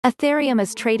Ethereum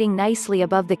is trading nicely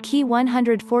above the key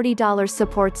 $140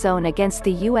 support zone against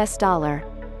the US dollar.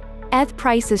 ETH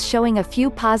price is showing a few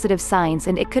positive signs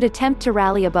and it could attempt to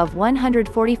rally above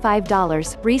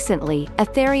 $145. Recently,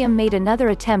 Ethereum made another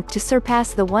attempt to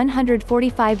surpass the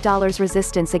 $145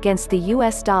 resistance against the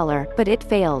US dollar, but it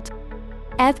failed.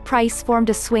 ETH price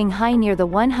formed a swing high near the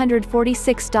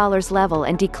 $146 level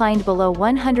and declined below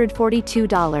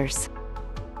 $142.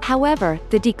 However,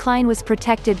 the decline was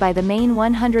protected by the main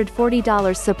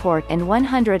 $140 support and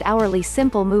 100-hourly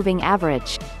simple moving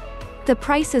average. The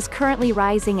price is currently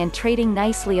rising and trading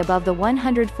nicely above the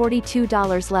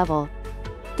 $142 level.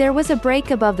 There was a break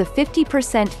above the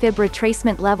 50% fib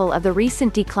retracement level of the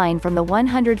recent decline from the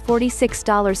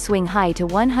 $146 swing high to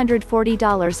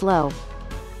 $140 low.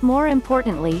 More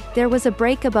importantly, there was a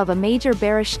break above a major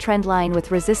bearish trend line with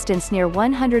resistance near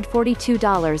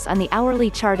 $142 on the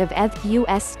hourly chart of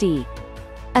ETH/USD.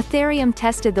 Ethereum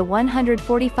tested the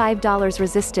 $145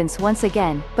 resistance once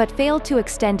again, but failed to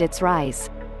extend its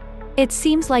rise. It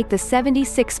seems like the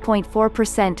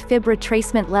 76.4% fib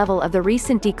retracement level of the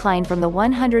recent decline from the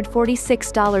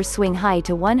 $146 swing high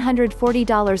to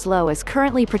 $140 low is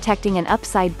currently protecting an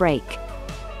upside break.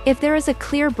 If there is a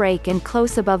clear break and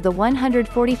close above the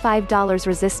 $145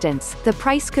 resistance, the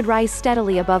price could rise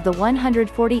steadily above the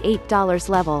 $148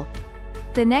 level.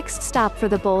 The next stop for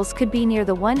the bulls could be near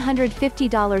the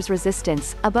 $150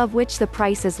 resistance, above which the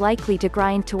price is likely to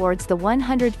grind towards the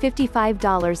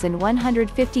 $155 and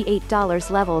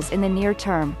 $158 levels in the near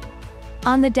term.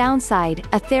 On the downside,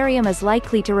 Ethereum is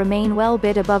likely to remain well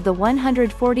bid above the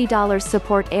 $140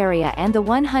 support area and the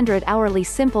 100-hourly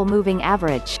simple moving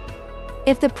average.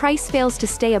 If the price fails to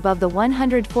stay above the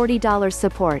 $140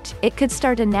 support, it could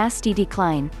start a nasty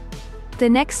decline. The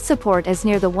next support is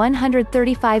near the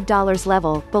 $135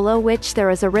 level, below which there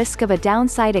is a risk of a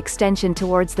downside extension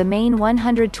towards the main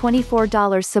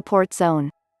 $124 support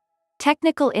zone.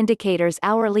 Technical indicators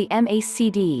hourly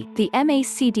MACD. The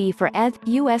MACD for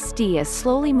ETH/USD is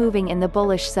slowly moving in the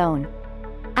bullish zone.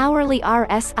 Hourly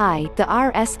RSI. The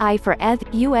RSI for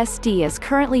ETH/USD is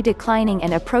currently declining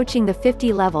and approaching the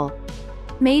 50 level.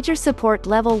 Major support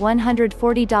level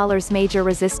 $140, major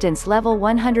resistance level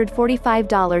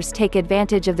 $145. Take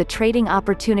advantage of the trading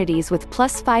opportunities with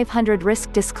plus 500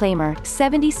 risk disclaimer.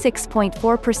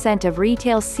 76.4% of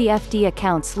retail CFD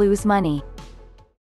accounts lose money.